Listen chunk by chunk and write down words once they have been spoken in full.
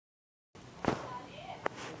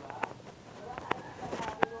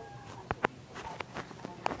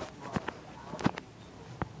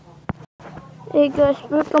Hey guys,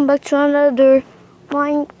 welcome back to another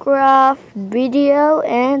Minecraft video,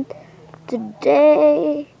 and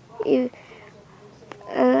today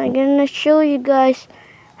I'm gonna show you guys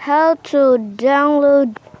how to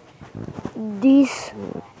download these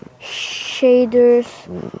shaders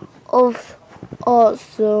of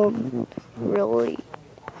awesome, really.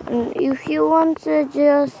 And if you want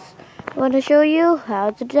to show you how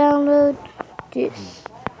to download this.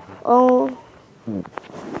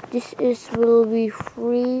 This will be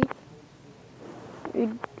free.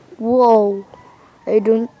 Whoa, I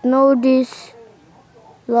don't know this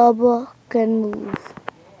lava can move.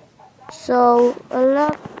 So a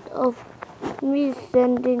lot of me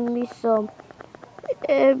sending me some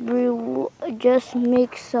just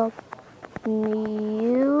make some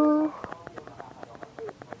new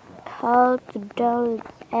how to download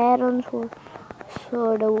add-ons for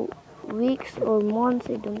sort of weeks or months.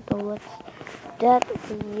 I don't know what's that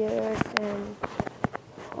years, and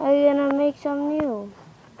I'm gonna make some new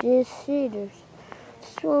these shaders.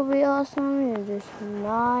 This will be awesome. This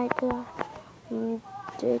night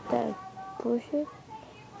daytime push it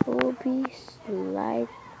will be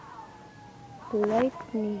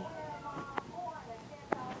lightning.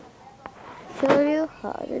 Show you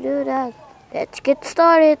how to do that. Let's get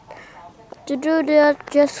started. To do that,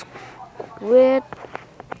 just wait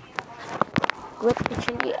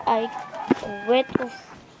actually I wet of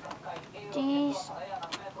these,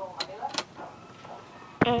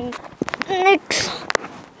 and next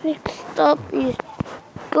step is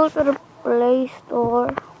go to the Play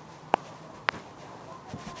Store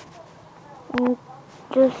and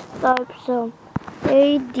just type some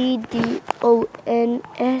add-ons.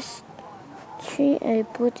 I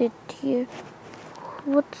put it here.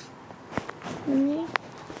 What's the name?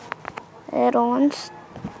 Add-ons.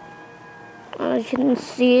 As you can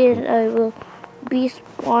see it, I will be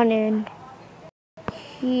spawning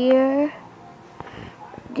here.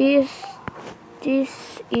 This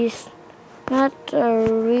is not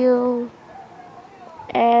a real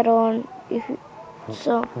add-on. If you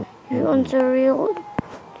want a real,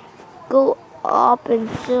 go up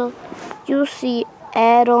until you see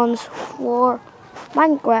add-ons for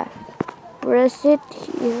Minecraft. Press it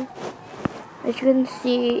here. As you can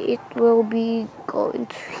see, it will be going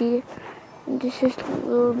to here. This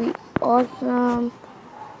will be awesome,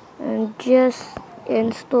 and just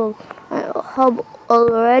install. I have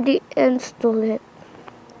already installed it.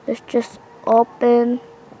 Let's just open.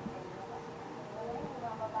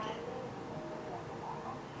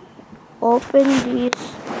 This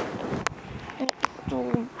to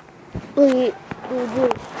do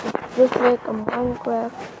this. It's just like a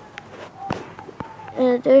Minecraft.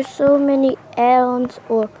 There's so many add-ons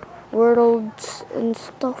or worlds and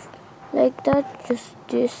stuff like that. Just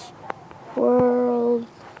this world,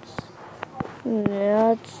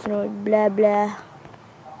 that's not blah blah.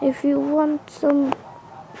 If you want some,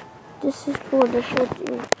 this is for the search.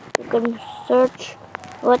 You can search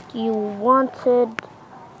what you wanted,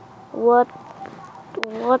 what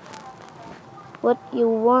you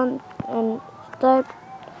want, and type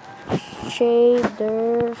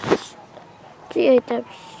shaders. See, I type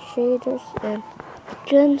shaders, and you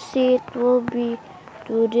can see it will be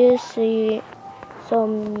do this. See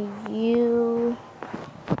some you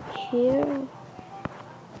here.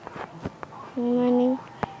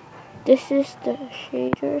 This is the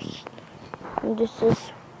shaders, and this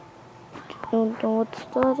is don't know what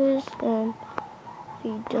that is, and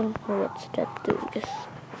you don't know what's that do.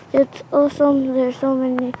 It's awesome. There's so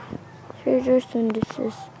many shaders, and this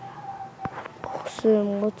is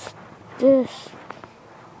awesome. What's this?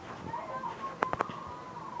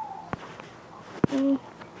 And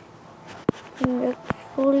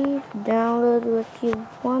actually download what you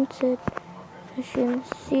wanted. As you can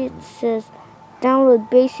see, it says download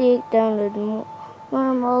basic, download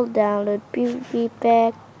normal, download PvP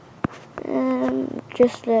pack, and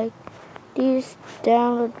just like this,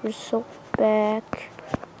 download result pack,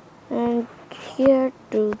 and here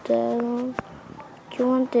to download what you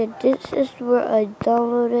wanted. This is where I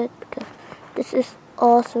downloaded because this is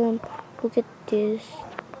awesome. Look at this,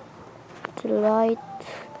 the light,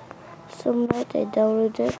 some light. I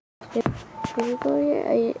downloaded. Here you go.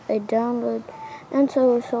 Here I download and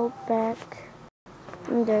so result pack.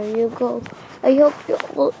 And there you go. I hope you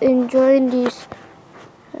all enjoy this.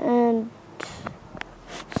 And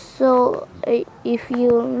so if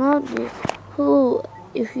you know this,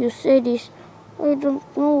 if you say this, I don't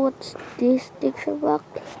know what's this texture box,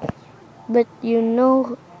 but you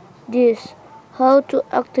know this, how to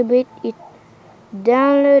activate it.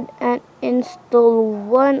 Download and install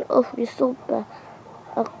one of the super.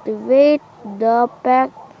 Activate the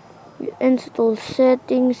pack Install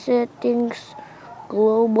settings,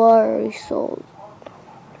 global result.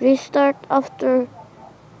 Restart after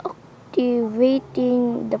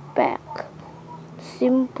activating the pack.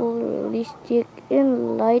 Simple, realistic,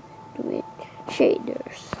 and lightweight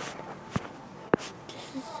shaders.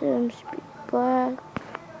 This is speed pack.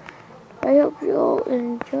 I hope you all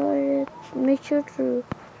enjoyed it. Make sure to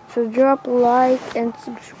drop a like and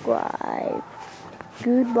subscribe.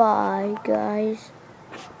 Goodbye, guys.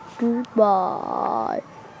 Goodbye.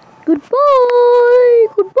 Goodbye.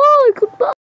 Goodbye. Goodbye.